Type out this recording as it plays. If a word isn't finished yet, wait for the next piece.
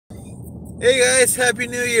Hey guys, Happy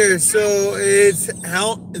New Year! So this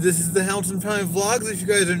is the Hamilton Family Vlogs. If you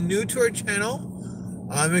guys are new to our channel,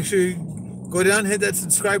 make sure you go down, hit that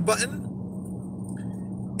subscribe button,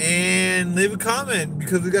 and leave a comment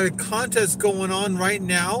because we got a contest going on right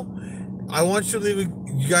now. I want you to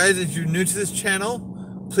you guys, if you're new to this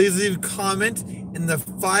channel, please leave a comment in the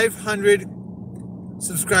 500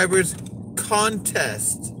 subscribers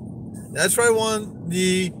contest. That's where I want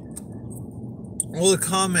all the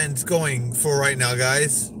comments going for right now,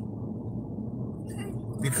 guys,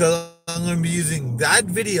 because I'm going to be using that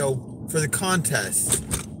video for the contest.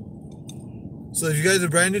 So if you guys are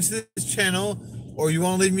brand new to this channel or you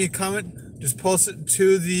want to leave me a comment, just post it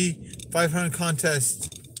to the 500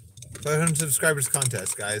 subscribers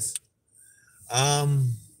contest, guys.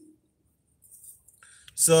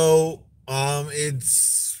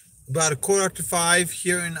 It's about 5:15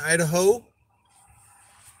 here in Idaho.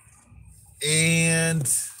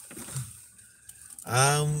 And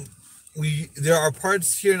there are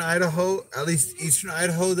parts here in Idaho, at least eastern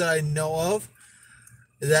Idaho, that I know of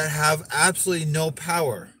that have absolutely no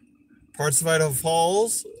power. Parts of Idaho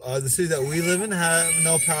Falls, the city that we live in, have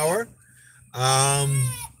no power.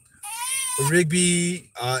 Rigby,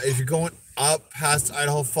 if you're going up past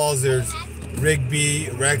Idaho Falls, there's Rigby,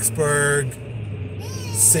 Rexburg,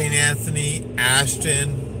 St. Anthony,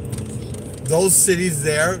 Ashton. Those cities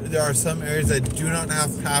there are some areas that do not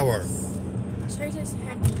have power. Should I just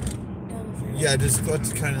head down? Yeah, just go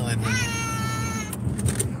to County Line.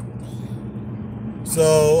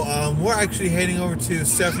 So we're actually heading over to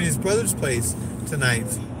Stephanie's brother's place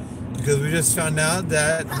tonight because we just found out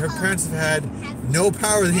that her parents have had no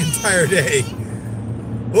power the entire day.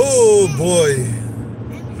 Oh boy!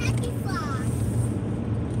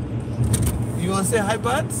 You want to say hi,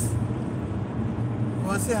 Butts? You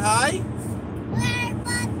want to say hi?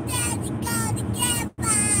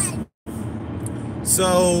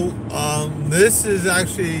 So, this is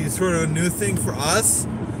actually sort of a new thing for us,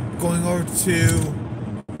 going over to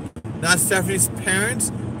not Stephanie's parents,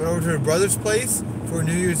 but over to her brother's place for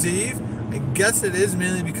New Year's Eve. I guess it is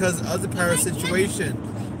mainly because of the power situation.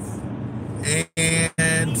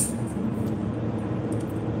 And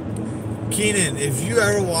Keenan, if you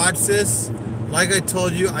ever watch this, like I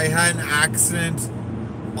told you, I had an accident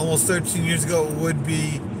almost 13 years ago. It would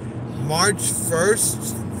be March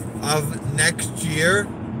 1st of next year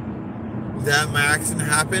that my accident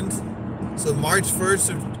happened. So March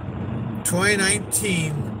 1st of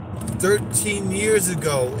 2019, 13 years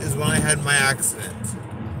ago, is when I had my accident.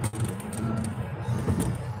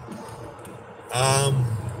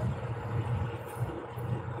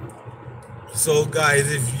 So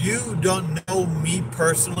guys, if you don't know me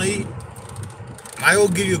personally, I will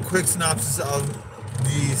give you a quick synopsis of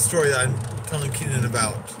the story that I'm telling Keenan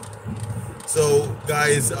about. So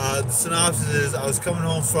guys, the synopsis is I was coming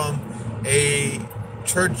home from a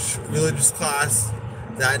church religious class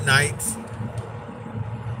that night,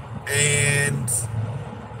 and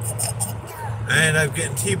I ended up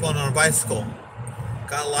getting T-boned on a bicycle.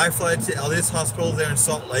 Got a live flight to LDS Hospital there in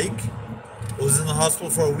Salt Lake. I was in the hospital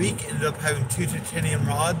for a week, ended up having 2 titanium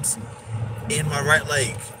rods in my right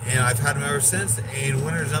leg, and I've had them ever since, and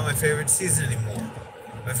winter is not my favorite season anymore.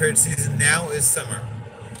 My favorite season now is summer.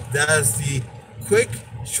 That is the quick,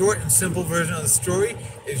 short, and simple version of the story.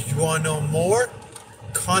 If you want to know more,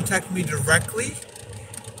 contact me directly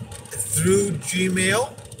through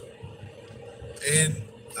Gmail and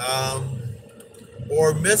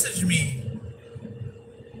or message me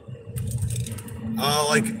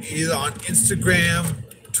like either on Instagram,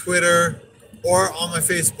 Twitter, or on my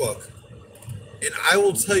Facebook, and I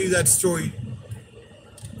will tell you that story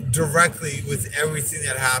directly with everything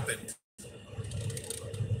that happened.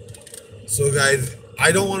 So guys,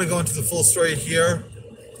 I don't want to go into the full story here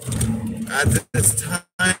at this time.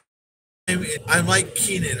 I'm like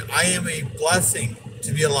Keenan. I am a blessing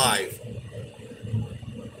to be alive.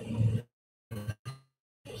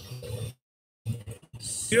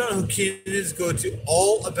 If you don't know who Keenan is, go to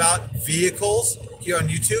All About Vehicles here on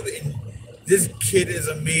YouTube, and this kid is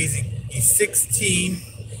amazing. He's 16,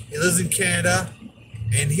 he lives in Canada,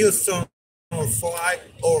 and he was thrown over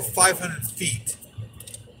 500 feet.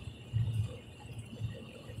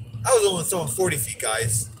 I was only throwing 40 feet,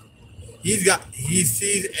 guys. He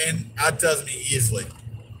sees and outdoes me easily.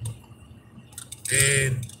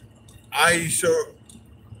 And I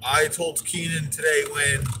told Keenan today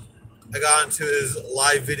when I got into his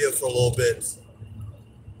live video for a little bit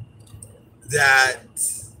that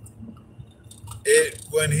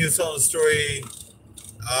when he was telling the story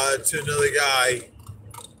to another guy,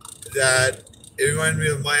 that it reminded me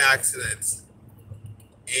of my accident.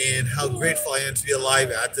 and how grateful I am to be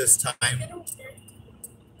alive at this time,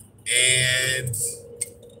 and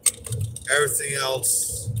everything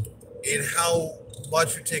else, and how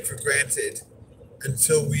much we take for granted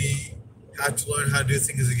until we have to learn how to do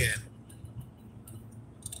things again.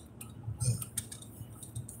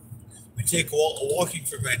 We take walking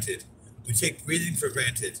for granted. We take breathing for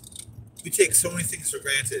granted. We take so many things for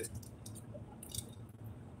granted.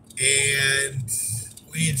 And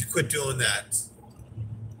we need to quit doing that.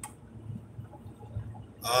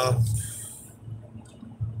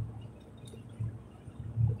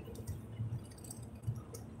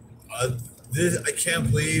 I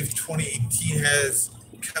can't believe 2018 has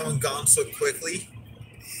come and gone so quickly.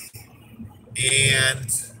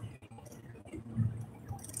 And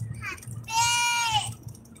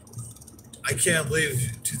I can't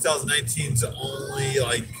believe 2019 is only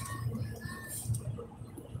like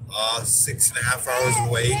 6.5 hours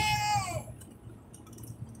away.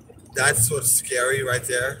 That's what's scary right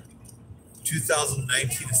there.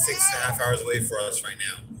 2019 is 6.5 hours away for us right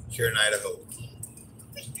now here in Idaho.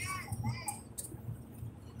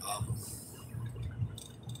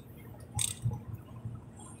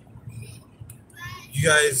 You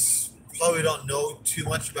guys probably don't know too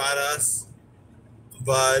much about us,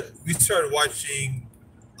 but we started watching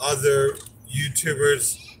other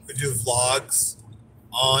YouTubers who do vlogs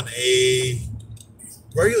on a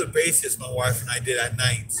regular basis. My wife and I did at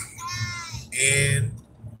night, and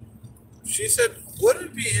she said, "Wouldn't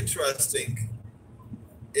it be interesting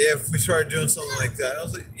if we started doing something like that?" I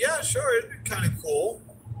was like, "Yeah, sure, it'd be kind of cool."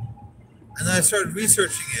 And then I started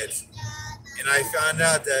researching it, and I found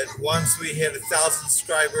out that once we hit 1,000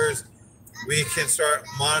 subscribers, we can start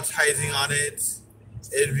monetizing on it.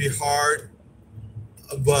 It'd be hard,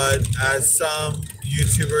 but as some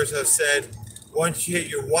YouTubers have said, once you hit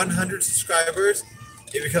your 100 subscribers,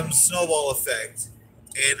 it becomes a snowball effect.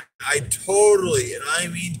 And I totally, and I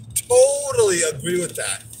mean totally agree with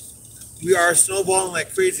that. We are snowballing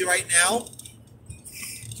like crazy right now.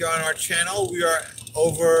 Here on our channel, we are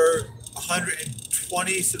over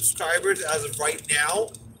 120 subscribers as of right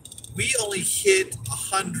now. We only hit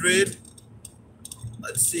 100.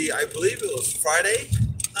 Let's see, I believe it was Friday,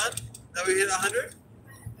 that we hit 100.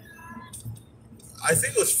 I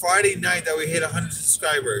think it was Friday night that we hit 100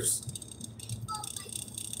 subscribers.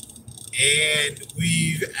 And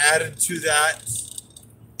we've added to that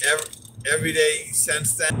every day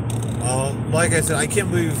since then. Like I said, I can't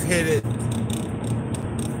believe we've hit it.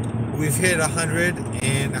 We've hit 100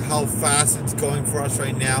 and how fast it's going for us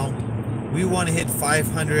right now. We want to hit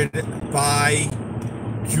 500 by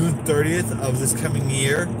June 30th of this coming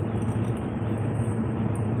year.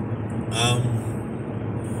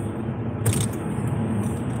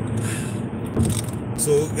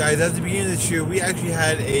 So guys, at the beginning of this year, we actually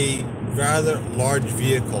had a rather large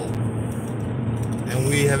vehicle, and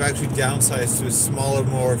we have actually downsized to a smaller,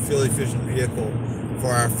 more fuel efficient vehicle for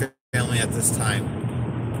our family at this time.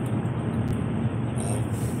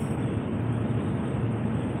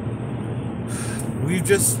 We've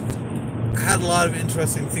just had a lot of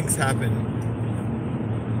interesting things happen.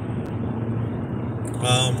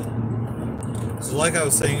 So like I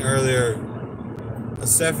was saying earlier,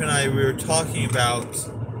 Steph and I, we were talking about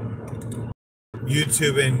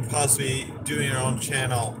YouTube and possibly doing our own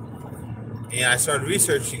channel, and I started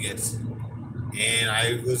researching it, and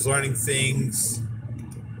I was learning things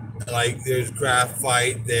like there's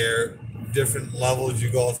graphite, there are different levels you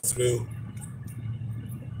go through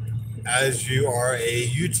as you are a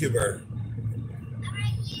YouTuber.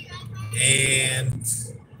 And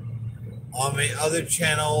on my other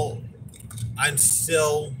channel, I'm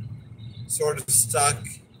still sort of stuck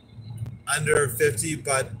under 50,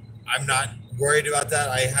 but I'm not worried about that.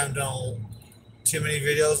 I haven't done too many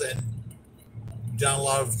videos and done a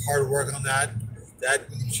lot of hard work on that. That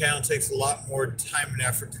channel takes a lot more time and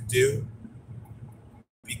effort to do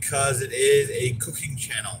because it is a cooking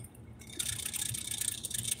channel.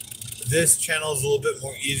 This channel is a little bit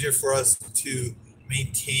more easier for us to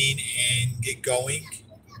maintain and get going.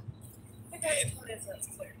 And,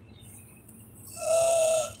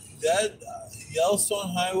 that Yellowstone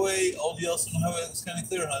Highway, old Yellowstone Highway, looks kind of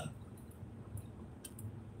clear, hon.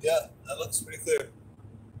 Yeah, that looks pretty clear.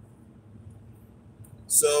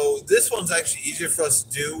 So this one's actually easier for us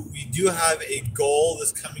to do. We do have a goal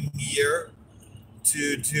this coming year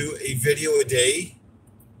to do a video a day.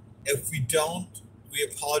 If we don't, we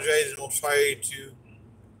apologize and we'll try to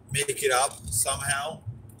make it up somehow.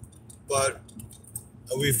 But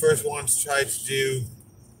we first want to try to do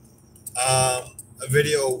a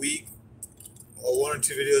video a week, or 1 or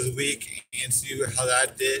 2 videos a week, and see how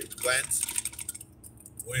that went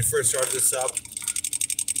when we first started this up.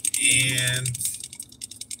 and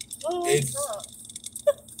Oh, it's stop.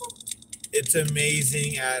 it's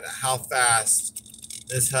amazing at how fast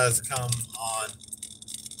this has come on.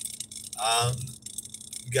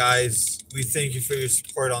 Guys, we thank you for your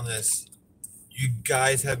support on this. You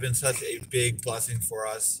guys have been such a big blessing for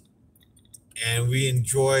us, and we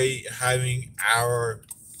enjoy having our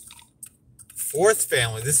fourth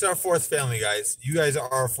family. This is our fourth family, guys. You guys are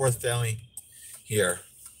our fourth family here.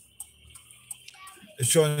 It's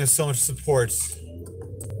showing us so much support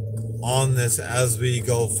on this as we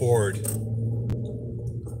go forward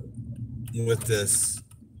with this.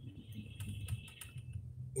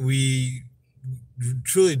 We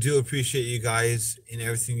truly do appreciate you guys in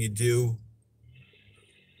everything you do.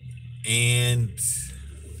 And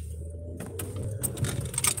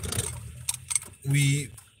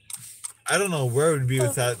I don't know where it would be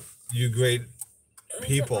without you great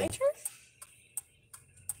people. Is it my turn?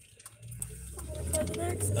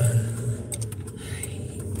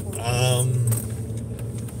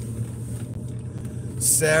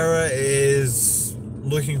 Sarah is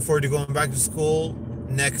looking forward to going back to school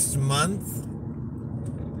next month.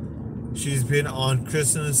 She's been on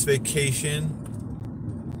Christmas vacation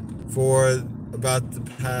for about the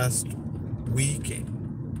past week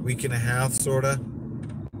and a half, sorta.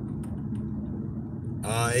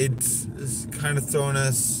 It's kind of thrown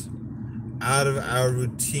us out of our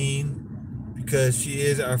routine because she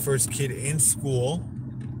is our first kid in school,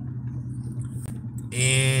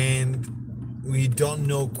 and we don't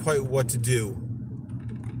know quite what to do.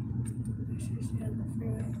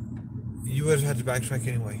 You would have had to backtrack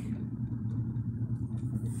anyway.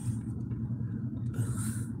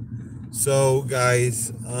 So,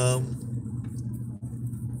 guys,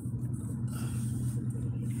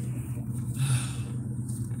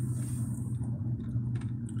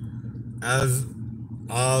 as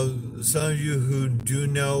some of you who do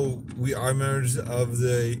know, we are members of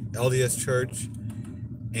the LDS Church,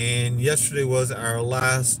 and yesterday was our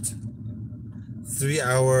last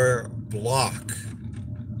 3-hour block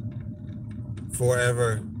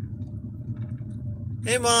forever.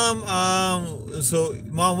 Hey, Mom. So,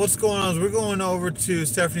 Mom, what's going on? We're going over to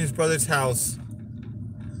Stephanie's brother's house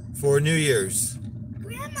for New Year's.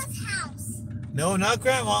 Grandma's house. No, not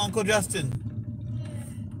Grandma. Uncle Justin.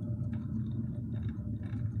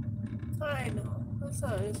 I know. That's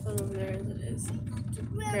not as fun over there as it is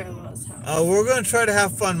Grandma's house. We're going to try to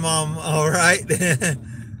have fun, Mom. All right?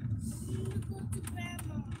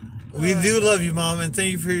 We do love you, Mom, and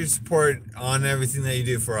thank you for your support on everything that you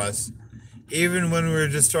do for us. Even when we were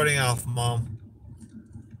just starting off, Mom.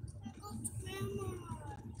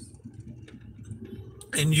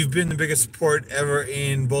 And you've been the biggest support ever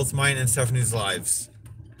in both mine and Stephanie's lives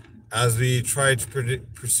as we try to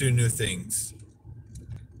pursue new things.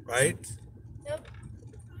 Right? Yep.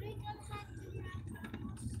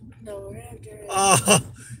 No, we're gonna have to.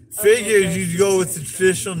 Figured you'd go with the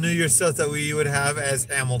traditional New Year stuff that we would have as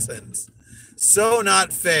Hamiltons. So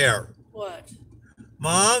not fair. What?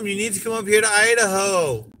 Mom, you need to come up here to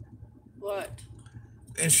Idaho. What?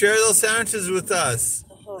 And share those sandwiches with us.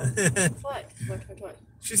 What?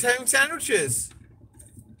 She's having sandwiches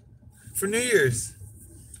for New Year's.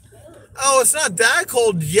 Oh, it's not that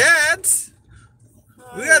cold yet.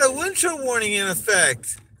 We got a wind chill warning in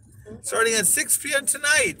effect. Starting at 6 p.m.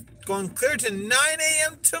 tonight. Going clear to 9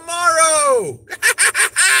 a.m. tomorrow.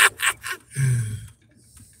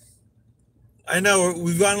 I know,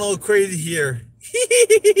 we've gone a little crazy here.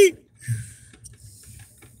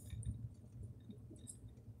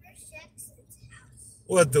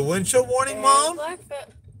 What, the wind chill warning, Mom?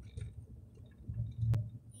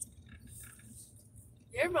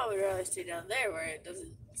 Your mom would rather stay down there where it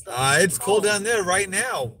doesn't. It's cold down there right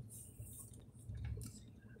now.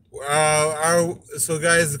 So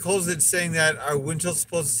guys, the coldest it's saying that our wind chill is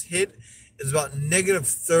supposed to hit is about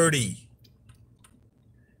 -30.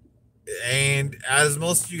 And as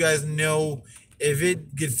most of you guys know, if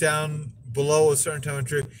it gets down below a certain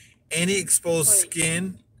temperature, any exposed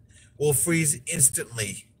skin will freeze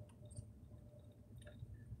instantly.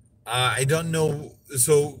 I don't know.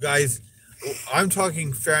 So guys, I'm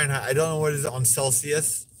talking Fahrenheit. I don't know what is on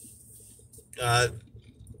Celsius.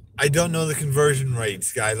 I don't know the conversion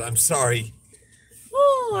rates, guys. I'm sorry.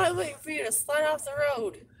 Oh, I'm waiting for you to slide off the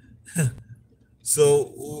road.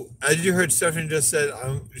 So, as you heard, Stephanie just said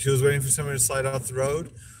she was waiting for somebody to slide off the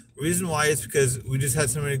road. The reason why is because we just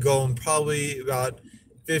had somebody going probably about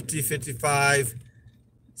 50, 55,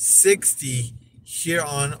 60 here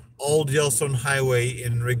on Old Yellowstone Highway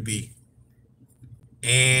in Rigby.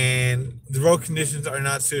 And the road conditions are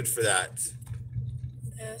not suited for that.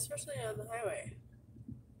 Yeah, especially on the highway.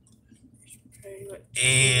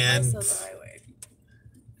 And on the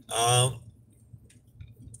highway.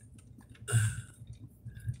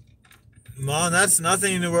 Mom, that's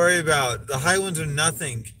nothing to worry about. The high winds are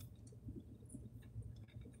nothing.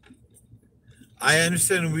 I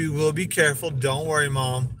understand we will be careful. Don't worry,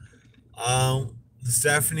 Mom.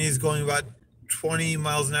 Stephanie's going about 20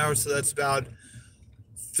 miles an hour, so that's about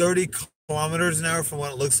 30 kilometers an hour from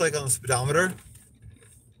what it looks like on the speedometer.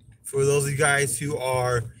 For those of you guys who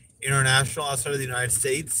are international outside of the United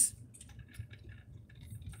States,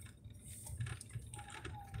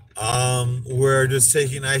 we're just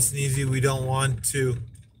taking it nice and easy. We don't want to.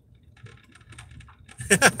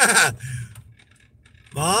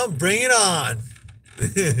 Mom, bring it on.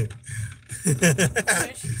 What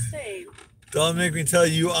should say? Don't make me tell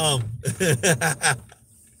you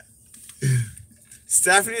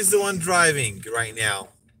Stephanie's the one driving right now.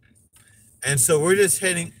 And so we're just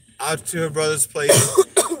heading out to her brother's place.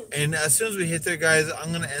 And as soon as we hit there, guys, I'm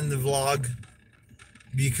going to end the vlog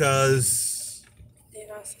because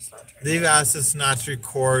they've asked us not to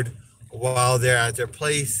record while they're at their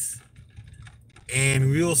place.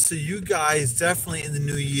 And we will see you guys definitely in the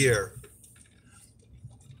new year.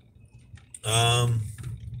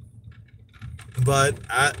 But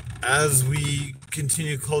as we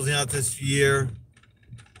continue closing out this year,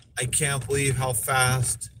 I can't believe how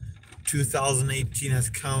fast 2018 has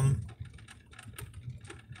come.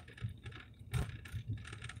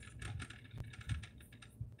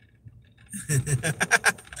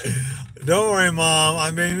 Don't worry, Mom.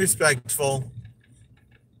 I'm being respectful.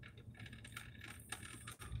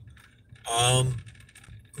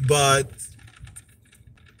 But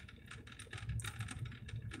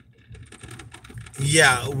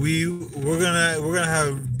yeah, we're gonna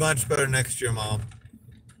have much better next year, Mom.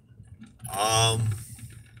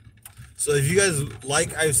 So if you guys,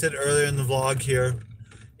 like I said earlier in the vlog here,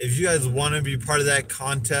 if you guys want to be part of that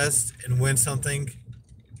contest and win something,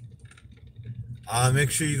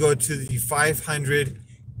 make sure you go to the 500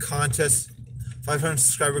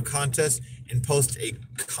 subscriber contest and post a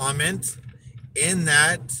comment in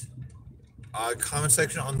that comment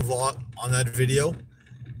section on the vlog, on that video,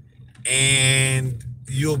 and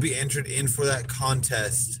you'll be entered in for that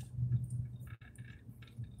contest.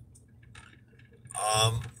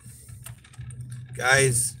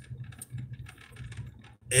 Guys,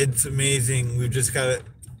 it's amazing. We've just got it.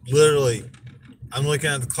 Literally, I'm looking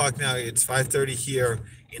at the clock now. It's 5:30 here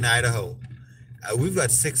in Idaho. We've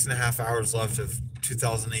got 6.5 hours left of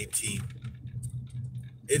 2018.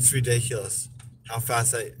 It's ridiculous how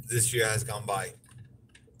fast this year has gone by.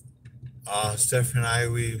 Steph and I,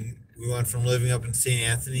 we went from living up in St.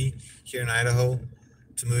 Anthony here in Idaho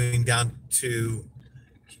to moving down to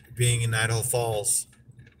being in Idaho Falls.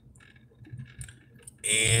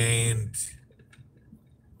 And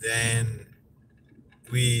then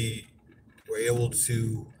we were able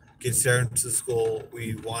to get Sarah into the school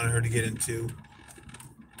we wanted her to get into,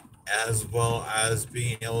 as well as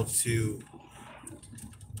being able to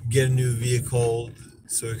get a new vehicle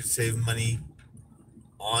so we could save money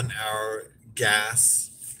on our gas,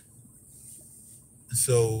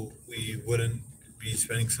 so we wouldn't be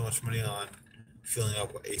spending so much money on filling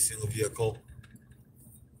up a single vehicle.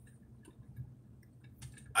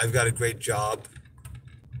 I've got a great job.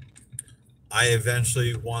 I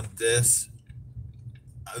eventually want this.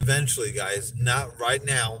 Eventually, guys, not right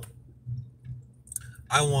now.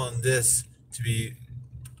 I want this to be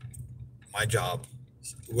my job,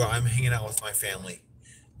 where I'm hanging out with my family,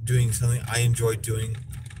 doing something I enjoy doing,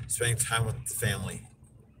 spending time with the family.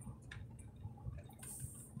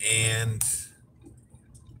 And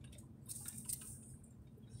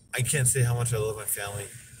I can't say how much I love my family,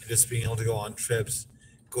 and just being able to go on trips,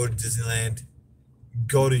 go to Disneyland,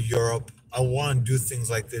 go to Europe. I want to do things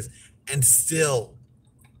like this and still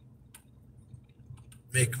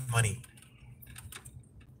make money.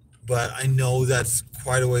 But I know that's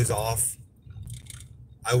quite a ways off.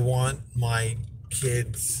 I want my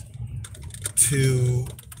kids to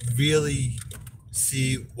really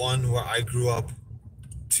see, one, where I grew up,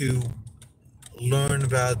 to learn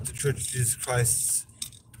about the Church of Jesus Christ's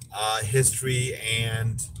history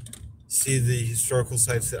and see the historical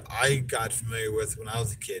sites that I got familiar with when I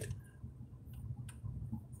was a kid,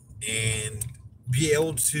 and be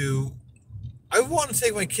able to, I want to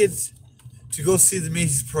take my kids to go see the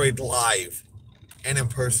Macy's Parade live and in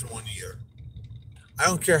person one year. I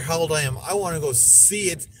don't care how old I am. I want to go see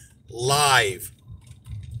it live.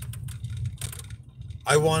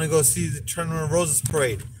 I want to go see the Tournament of Roses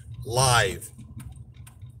Parade live.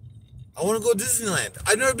 I want to go to Disneyland.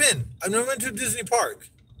 I've never been. I've never been to a Disney park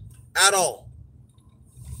at all.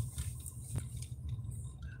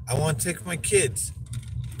 I want to take my kids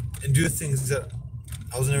and do things that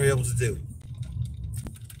I was never able to do.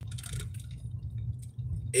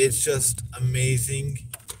 It's just amazing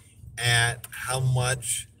at how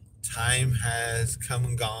much time has come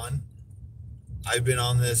and gone. I've been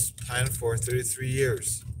on this planet for 33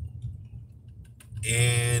 years.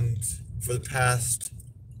 And for the past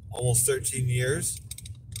almost 13 years,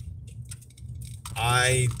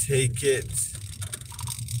 I take it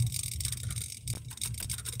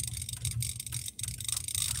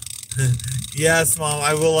yes, Mom,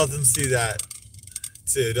 I will let them see that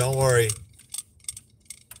too. Don't worry.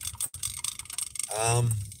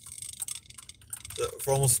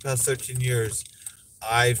 For almost the past 13 years,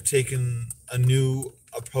 I've taken a new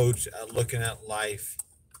approach at looking at life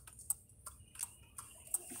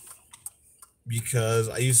because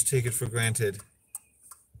I used to take it for granted.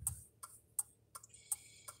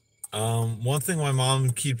 One thing my mom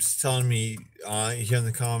keeps telling me here in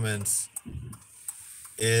the comments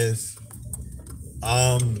is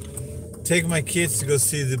take my kids to go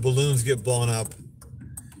see the balloons get blown up,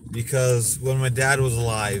 because when my dad was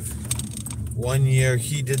alive, one year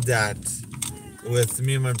he did that with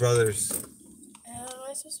me and my brothers. Am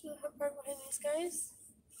I supposed to park behind these guys?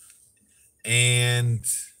 And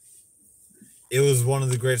it was one of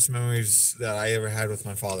the greatest memories that I ever had with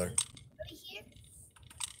my father.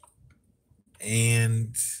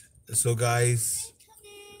 And so guys,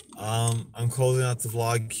 I'm closing out the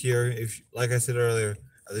vlog here. If, like I said earlier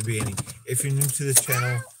at the beginning, if you're new to this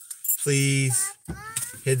channel, please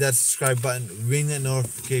hit that subscribe button, ring that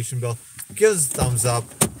notification bell, give us a thumbs up,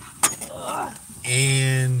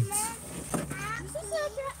 and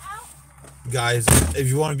guys, if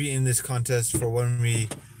you want to be in this contest for when we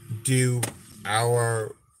do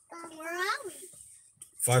our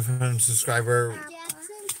 500 subscriber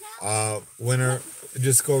winner,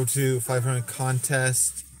 just go to 500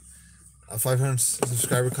 contest, 500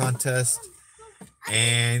 subscriber contest,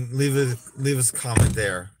 and leave us a comment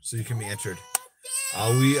there so you can be entered.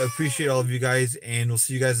 We appreciate all of you guys, and we'll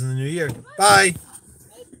see you guys in the new year. Bye.